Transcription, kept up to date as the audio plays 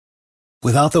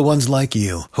Without the ones like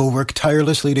you, who work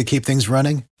tirelessly to keep things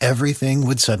running, everything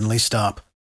would suddenly stop.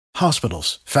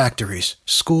 Hospitals, factories,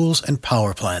 schools, and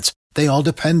power plants, they all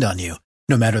depend on you.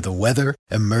 No matter the weather,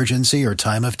 emergency, or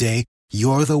time of day,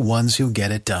 you're the ones who get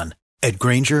it done. At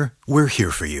Grainger, we're here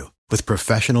for you with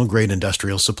professional-grade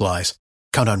industrial supplies.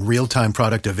 Count on real-time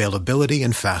product availability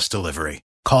and fast delivery.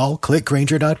 Call, click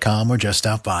Grainger.com, or just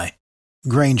stop by.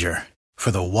 Grainger, for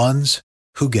the ones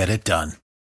who get it done.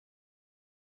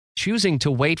 Choosing to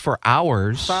wait for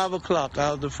hours. 5 o'clock,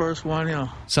 I was the first one, yeah.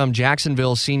 Some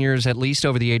Jacksonville seniors, at least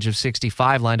over the age of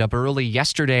 65, lined up early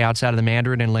yesterday outside of the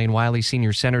Mandarin and Lane Wiley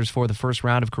Senior Centers for the first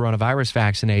round of coronavirus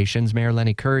vaccinations. Mayor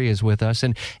Lenny Curry is with us,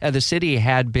 and the city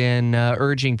had been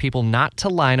urging people not to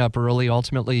line up early.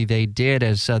 Ultimately, they did,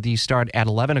 as these start at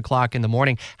 11 o'clock in the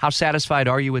morning. How satisfied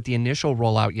are you with the initial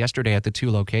rollout yesterday at the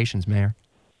two locations, Mayor?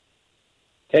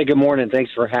 Hey, good morning.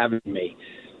 Thanks for having me.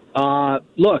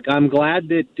 Look, I'm glad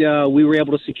that we were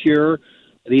able to secure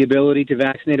the ability to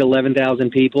vaccinate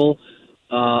 11,000 people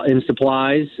in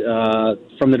supplies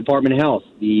from the Department of Health.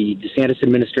 The DeSantis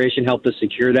administration helped us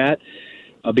secure that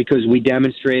because we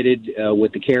demonstrated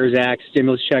with the CARES Act,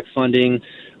 stimulus check funding,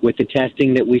 with the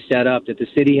testing that we set up, that the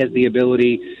city has the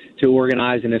ability to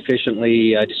organize and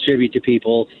efficiently distribute to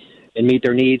people and meet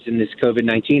their needs in this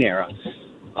COVID-19 era.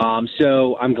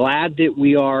 So I'm glad that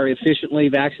we are efficiently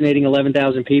vaccinating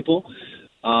 11,000 people.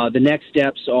 The next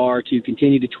steps are to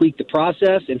continue to tweak the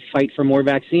process and fight for more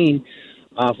vaccine.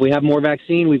 If we have more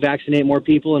vaccine, we vaccinate more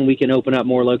people, and we can open up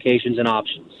more locations and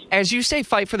options. As you say,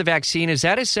 fight for the vaccine, is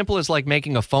that as simple as like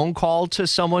making a phone call to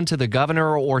someone, to the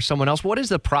governor or someone else? What is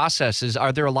the process?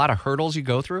 Are there a lot of hurdles you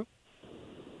go through?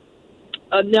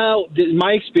 No,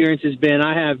 my experience has been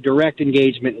I have direct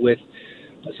engagement with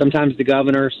sometimes the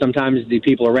governor, sometimes the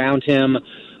people around him.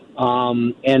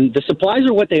 And the supplies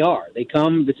are what they are. They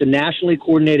come, it's a nationally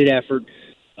coordinated effort.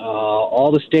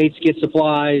 All the states get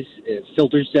supplies. It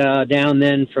filters down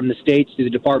then from the states to the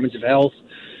departments of health.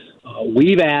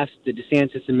 We've asked the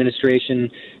DeSantis administration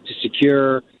to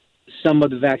secure some of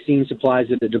the vaccine supplies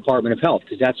at the Department of Health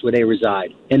because that's where they reside.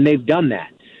 And they've done that.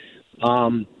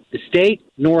 The state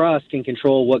nor us can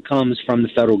control what comes from the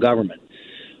federal government.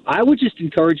 I would just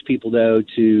encourage people, though,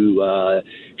 to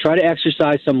try to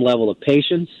exercise some level of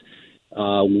patience.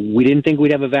 We didn't think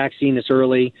we'd have a vaccine this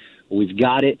early. We've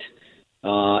got it.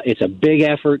 It's a big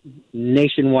effort,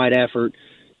 nationwide effort.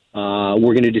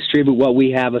 We're going to distribute what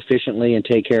we have efficiently and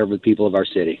take care of the people of our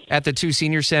city. At the two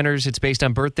senior centers, it's based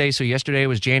on birthday. So yesterday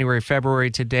was January,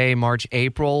 February, today, March,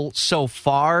 April. So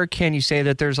far, can you say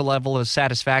that there's a level of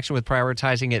satisfaction with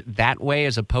prioritizing it that way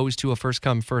as opposed to a first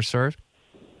come, first served?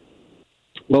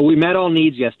 Well, we met all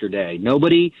needs yesterday.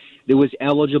 Nobody that was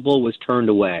eligible was turned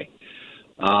away.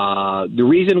 The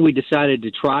reason we decided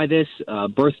to try this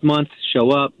birth month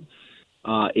show up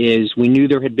is we knew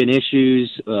there had been issues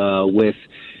with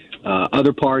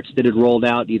other parts that had rolled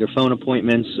out, either phone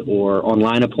appointments or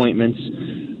online appointments.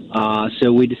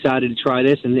 So we decided to try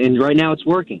this, and right now it's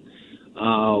working.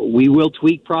 We will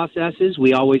tweak processes.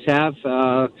 We always have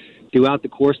throughout the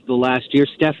course of the last year.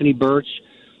 Stephanie Birch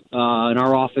in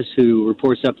our office, who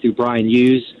reports up through Brian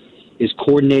Hughes, is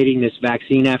coordinating this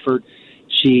vaccine effort.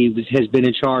 She has been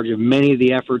in charge of many of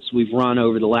the efforts we've run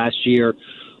over the last year,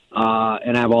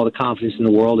 and I have all the confidence in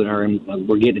the world in her, and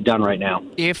we're getting it done right now.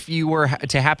 If you were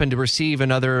to happen to receive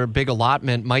another big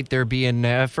allotment, might there be an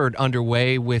effort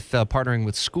underway with partnering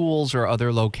with schools or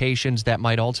other locations that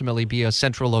might ultimately be a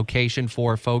central location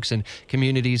for folks in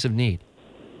communities of need?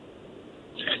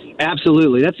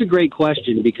 Absolutely. That's a great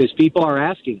question because people are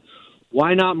asking,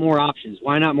 why not more options?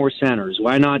 Why not more centers?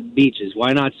 Why not beaches?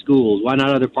 Why not schools? Why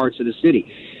not other parts of the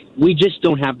city? We just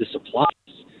don't have the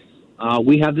supplies.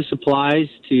 We have the supplies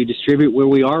to distribute where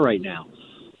we are right now.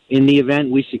 In the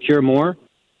event we secure more,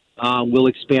 we'll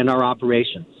expand our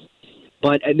operations.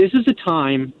 But this is a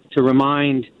time to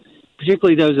remind,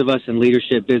 particularly those of us in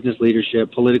leadership, business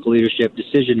leadership, political leadership,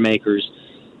 decision makers,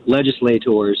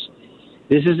 legislators,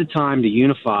 this is a time to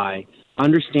unify,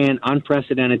 understand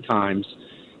unprecedented times,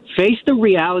 face the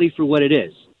reality for what it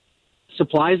is.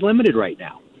 Supply is limited right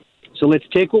now. So let's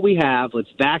take what we have, let's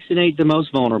vaccinate the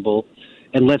most vulnerable,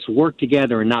 and let's work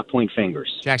together and not point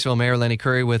fingers. Jacksonville Mayor Lenny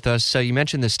Curry with us. So you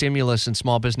mentioned the stimulus and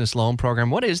small business loan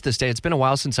program. What is the state? It's been a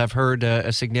while since I've heard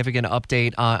a significant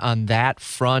update on that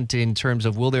front in terms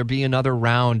of will there be another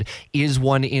round? Is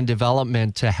one in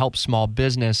development to help small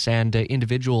business and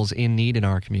individuals in need in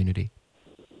our community?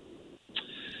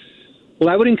 Well,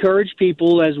 I would encourage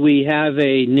people as we have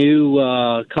a new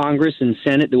Congress and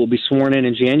Senate that will be sworn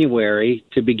in January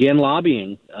to begin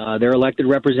lobbying their elected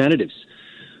representatives.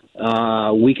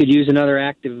 We could use another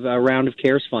active round of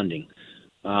CARES funding.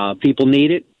 People need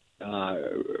it.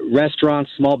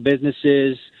 restaurants, small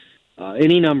businesses,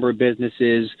 any number of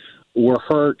businesses were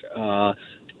hurt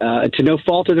to no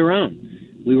fault of their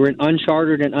own. We were in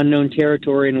uncharted and unknown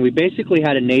territory, and we basically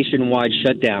had a nationwide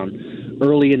shutdown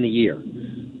early in the year.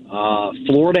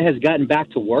 Florida has gotten back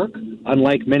to work,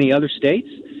 unlike many other states,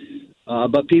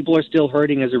 but people are still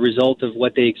hurting as a result of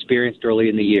what they experienced early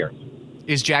in the year.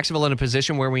 Is Jacksonville in a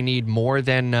position where we need more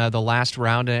than the last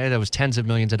round? That was tens of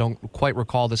millions. I don't quite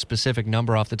recall the specific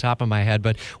number off the top of my head,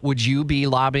 but would you be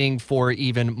lobbying for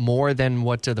even more than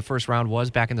what the first round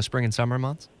was back in the spring and summer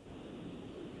months?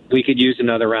 We could use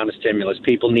another round of stimulus.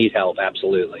 People need help,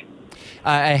 absolutely.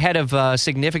 Ahead of a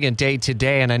significant day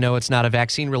today, and I know it's not a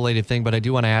vaccine-related thing, but I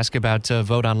do want to ask about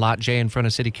vote on Lot J in front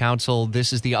of City Council.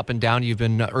 This is the up and down you've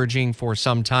been urging for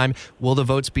some time. Will the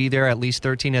votes be there, at least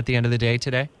 13 at the end of the day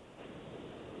today?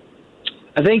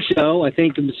 I think so. I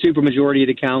think the supermajority of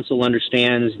the council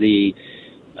understands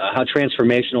how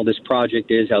transformational this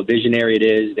project is, how visionary it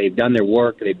is. They've done their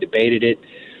work. They've debated it.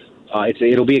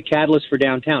 It'll be a catalyst for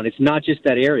downtown. It's not just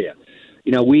that area.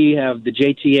 You know, we have the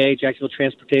JTA, Jacksonville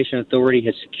Transportation Authority,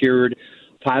 has secured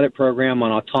a pilot program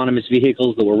on autonomous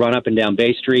vehicles that will run up and down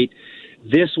Bay Street.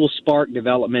 This will spark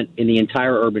development in the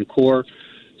entire urban core.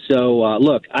 So,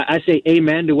 look, I say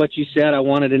amen to what you said. I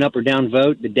wanted an up or down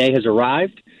vote. The day has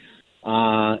arrived,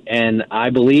 and I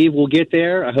believe we'll get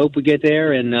there. I hope we get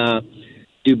there and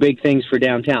do big things for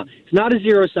downtown. It's not a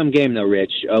zero-sum game, though,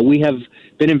 Rich. We have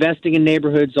been investing in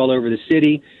neighborhoods all over the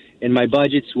city, and my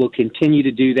budgets will continue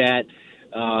to do that.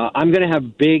 I'm going to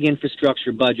have big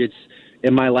infrastructure budgets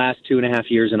in my last 2.5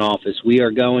 years in office. We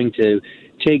are going to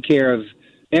take care of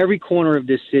every corner of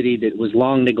this city that was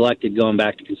long neglected going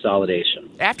back to consolidation.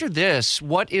 After this,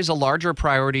 what is a larger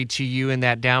priority to you in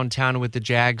that downtown with the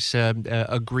JAGS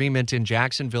agreement in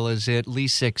Jacksonville? Is it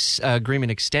lease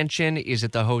agreement extension? Is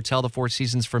it the hotel, the Four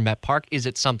Seasons for Met Park? Is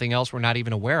it something else we're not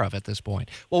even aware of at this point?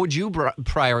 What would you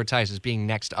prioritize as being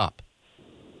next up?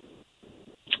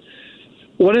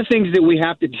 One of the things that we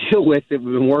have to deal with that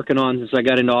we've been working on since I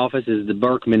got into office is the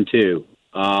Berkman 2.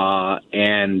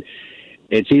 And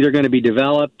it's either going to be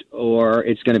developed or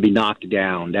it's going to be knocked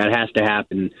down. That has to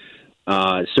happen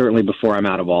certainly before I'm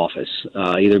out of office.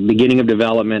 Either beginning of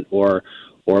development or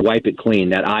wipe it clean.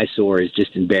 That eyesore is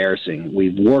just embarrassing.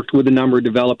 We've worked with a number of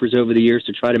developers over the years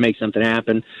to try to make something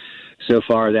happen. So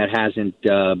far, that hasn't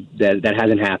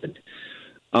happened.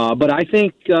 But I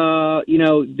think, I'm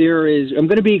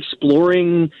going to be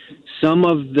exploring some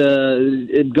of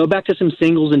go back to some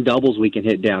singles and doubles we can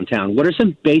hit downtown. What are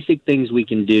some basic things we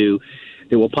can do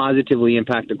that will positively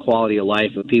impact the quality of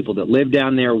life of people that live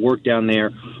down there, work down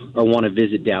there, or want to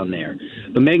visit down there?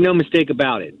 But make no mistake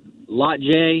about it. Lot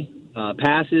J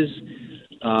passes.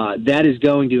 That is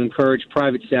going to encourage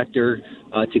private sector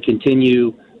to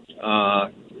continue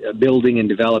building and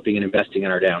developing and investing in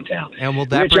our downtown. And will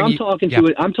that Rich,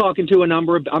 I'm talking to a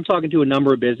number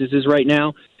of businesses right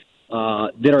now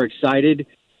that are excited,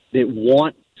 that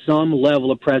want some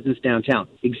level of presence downtown.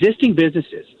 Existing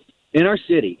businesses in our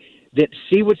city that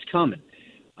see what's coming,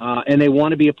 and they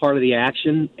want to be a part of the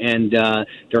action, and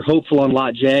they're hopeful on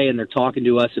Lot J, and they're talking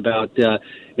to us about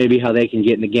maybe how they can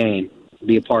get in the game,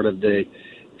 be a part of the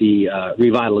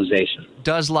revitalization.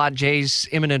 Does Lot J's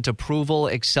imminent approval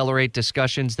accelerate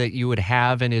discussions that you would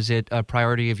have, and is it a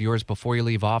priority of yours before you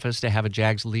leave office to have a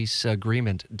JAGS lease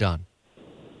agreement done?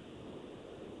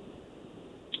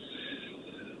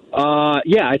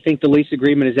 Yeah, I think the lease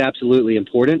agreement is absolutely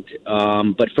important.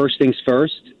 But first things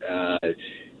first,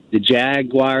 the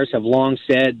Jaguars have long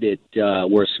said that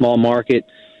we're a small market.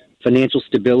 Financial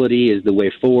stability is the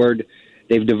way forward.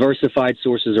 They've diversified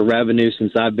sources of revenue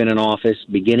since I've been in office,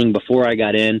 beginning before I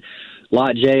got in.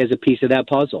 Lot J is a piece of that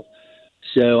puzzle.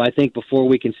 So I think before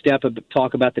we can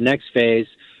talk about the next phase,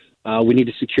 we need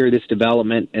to secure this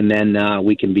development, and then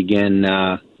we can begin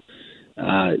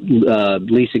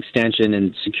lease extension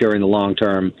and securing the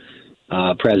long-term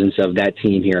presence of that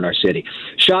team here in our city.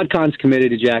 Shad Khan's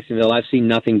committed to Jacksonville. I've seen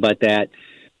nothing but that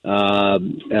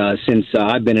since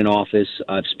I've been in office.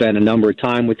 I've spent a number of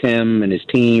time with him and his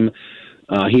team.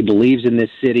 He believes in this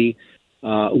city.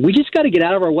 We just got to get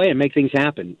out of our way and make things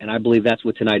happen, and I believe that's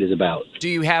what tonight is about. Do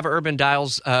you have Urban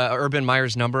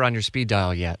Meyer's number on your speed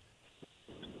dial yet?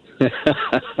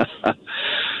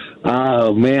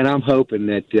 Oh, man, I'm hoping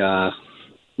that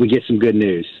we get some good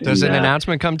news. Does an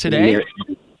announcement come today?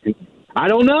 I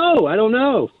don't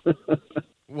know.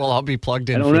 Well, I'll be plugged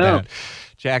in for that.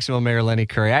 Jacksonville Mayor Lenny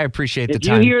Curry, I appreciate the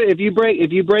time. If you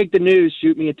break the news,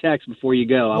 shoot me a text before you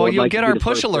go. Well, you'll get our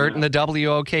push alert in the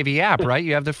WOKV app, right?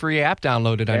 You have the free app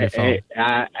downloaded on your phone.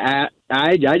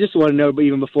 I just want to know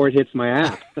even before it hits my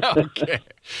app. Okay.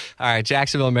 All right,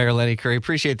 Jacksonville Mayor Lenny Curry,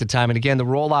 appreciate the time. And again, the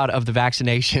rollout of the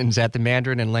vaccinations at the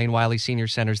Mandarin and Lane Wiley Senior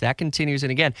Centers, that continues.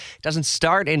 And again, it doesn't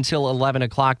start until 11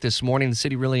 o'clock this morning. The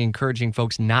city really encouraging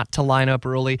folks not to line up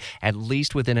early, at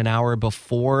least within an hour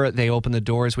before they open the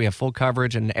doors. We have full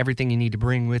coverage and everything you need to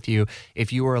bring with you.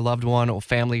 If you are a loved one or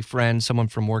family, friend, someone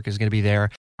from work is going to be there.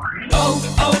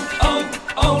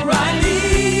 O'Reilly.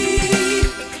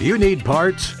 You need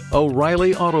parts?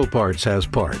 O'Reilly Auto Parts has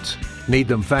parts. Need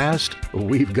them fast?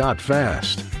 We've got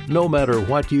fast. No matter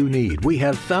what you need, we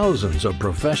have thousands of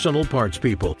professional parts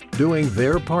people doing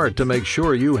their part to make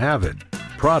sure you have it.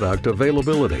 Product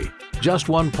availability. Just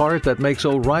one part that makes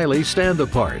O'Reilly stand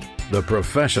apart. The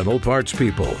professional parts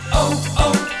people.